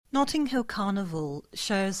Notting Hill Carnival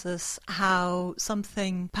shows us how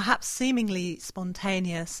something perhaps seemingly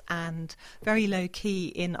spontaneous and very low-key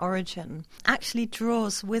in origin actually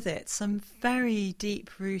draws with it some very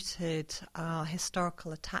deep-rooted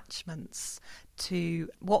historical attachments to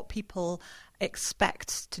what people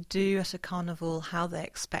expect to do at a carnival, how they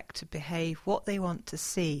expect to behave, what they want to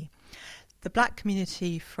see. The black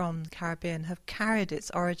community from the Caribbean have carried its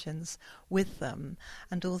origins with them,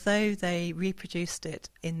 and although they reproduced it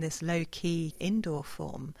in this low-key indoor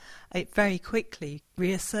form, it very quickly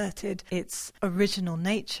reasserted its original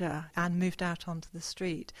nature and moved out onto the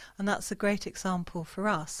street. And that's a great example for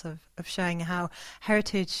us of showing how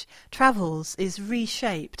heritage travels, is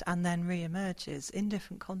reshaped and then re-emerges in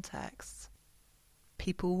different contexts.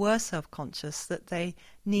 People were self-conscious that they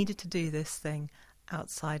needed to do this thing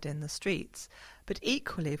outside in the streets. But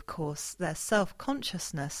equally, of course, their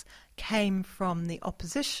self-consciousness came from the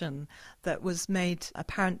opposition that was made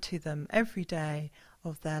apparent to them every day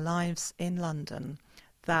of their lives in London,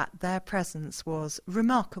 that their presence was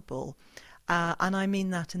remarkable. And I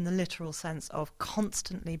mean that in the literal sense of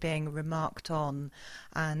constantly being remarked on.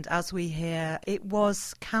 And as we hear, it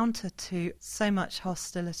was counter to so much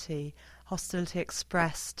hostility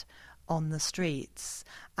expressed on the streets.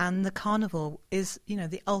 And the carnival is,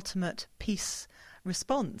 the ultimate peace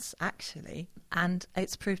response, actually, and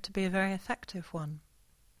it's proved to be a very effective one.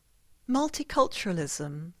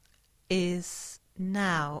 Multiculturalism is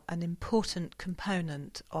now an important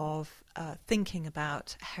component of thinking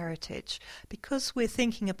about heritage, because we're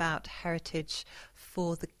thinking about heritage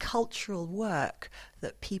for the cultural work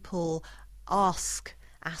that people ask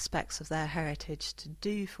aspects of their heritage to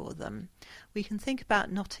do for them. We can think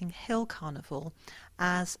about Notting Hill Carnival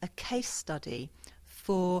as a case study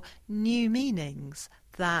for new meanings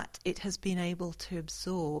that it has been able to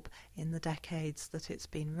absorb in the decades that it's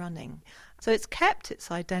been running. So it's kept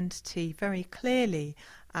its identity very clearly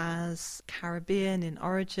as Caribbean in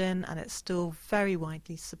origin, and it's still very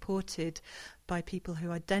widely supported by people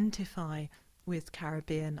who identify with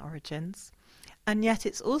Caribbean origins. And yet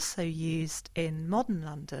it's also used in modern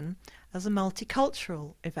London as a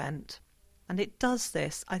multicultural event. And it does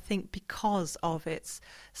this, I think, because of its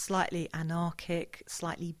slightly anarchic,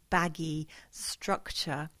 slightly baggy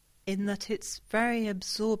structure, in that it's very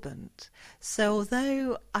absorbent. So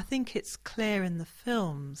although I think it's clear in the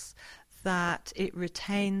films that it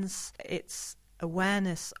retains its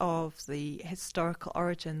awareness of the historical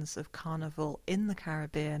origins of Carnival in the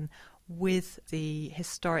Caribbean, with the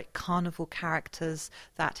historic carnival characters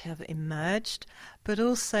that have emerged, but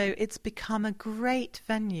also it's become a great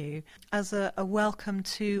venue as a welcome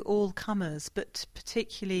to all comers, but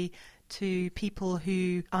particularly to people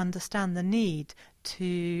who understand the need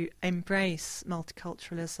to embrace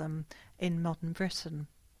multiculturalism in modern Britain.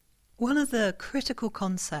 One of the critical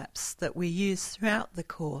concepts that we use throughout the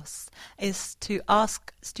course is to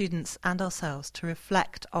ask students and ourselves to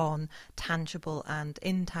reflect on tangible and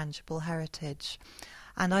intangible heritage.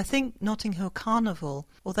 And I think Notting Hill Carnival,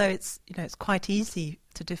 although it's quite easy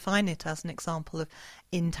to define it as an example of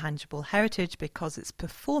intangible heritage because it's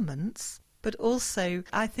performance, but also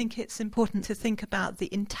I think it's important to think about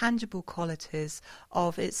the intangible qualities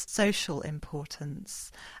of its social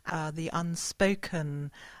importance, the unspoken,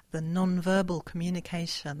 the non-verbal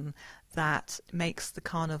communication that makes the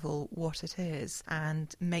carnival what it is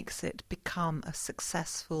and makes it become a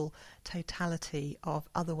successful totality of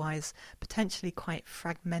otherwise potentially quite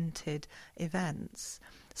fragmented events.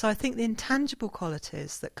 So I think the intangible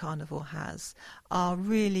qualities that Carnival has are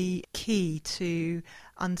really key to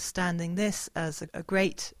understanding this as a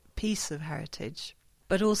great piece of heritage,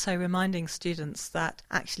 but also reminding students that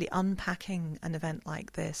actually unpacking an event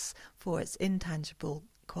like this for its intangible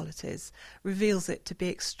qualities reveals it to be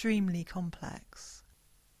extremely complex.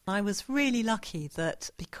 I was really lucky that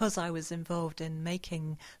because I was involved in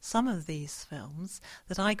making some of these films,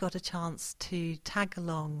 that I got a chance to tag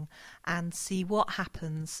along and see what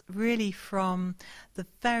happens really from the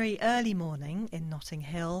very early morning in Notting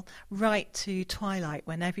Hill right to twilight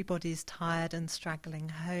when everybody's tired and straggling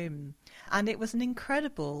home. And it was an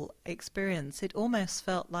incredible experience. It almost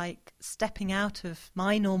felt like stepping out of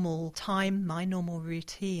my normal time, my normal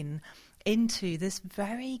routine, into this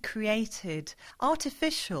very created,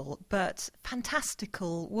 artificial but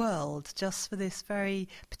fantastical world just for this very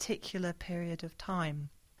particular period of time.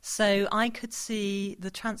 So I could see the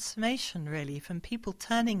transformation really from people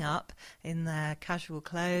turning up in their casual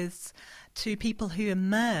clothes to people who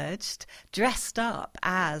emerged dressed up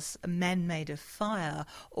as men made of fire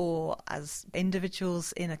or as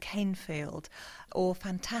individuals in a cane field or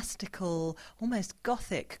fantastical, almost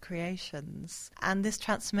gothic creations. And this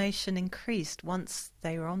transformation increased once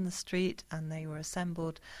they were on the street and they were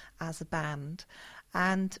assembled as a band.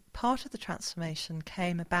 And part of the transformation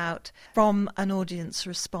came about from an audience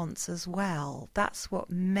response as well. That's what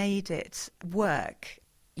made it work.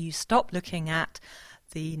 You stop looking at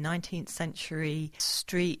the 19th century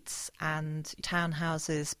streets and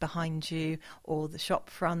townhouses behind you or the shop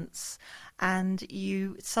fronts, and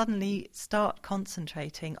you suddenly start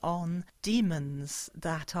concentrating on demons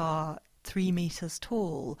that are 3 meters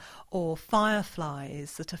tall, or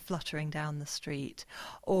fireflies that are fluttering down the street,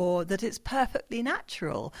 or that it's perfectly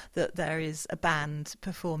natural that there is a band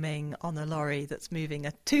performing on a lorry that's moving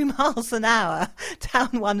at 2 miles an hour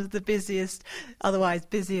down one of the otherwise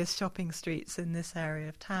busiest shopping streets in this area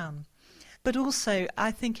of town. But also, I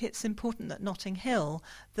think it's important that Notting Hill,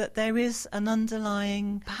 that there is an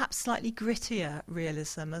underlying, perhaps slightly grittier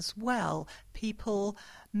realism as well. People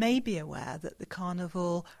may be aware that the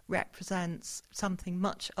carnival represents something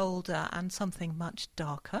much older and something much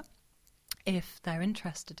darker, if they're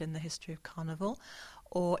interested in the history of carnival,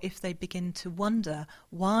 or if they begin to wonder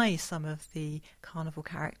why some of the carnival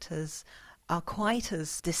characters are quite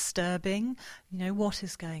as disturbing. You know, what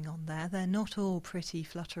is going on there? They're not all pretty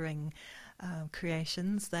fluttering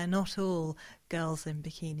creations. They're not all girls in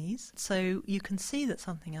bikinis. So you can see that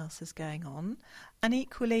something else is going on. And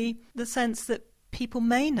equally, the sense that people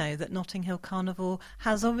may know that Notting Hill Carnival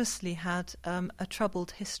has obviously had a troubled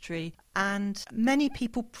history, and many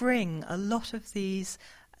people bring a lot of these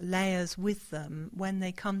layers with them when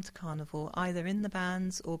they come to Carnival, either in the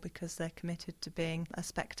bands or because they're committed to being a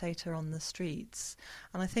spectator on the streets.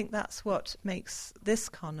 And I think that's what makes this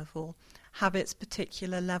Carnival have its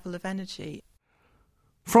particular level of energy.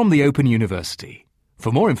 From the Open University.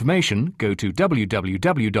 For more information, go to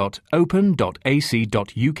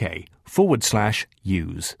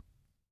www.open.ac.uk/use.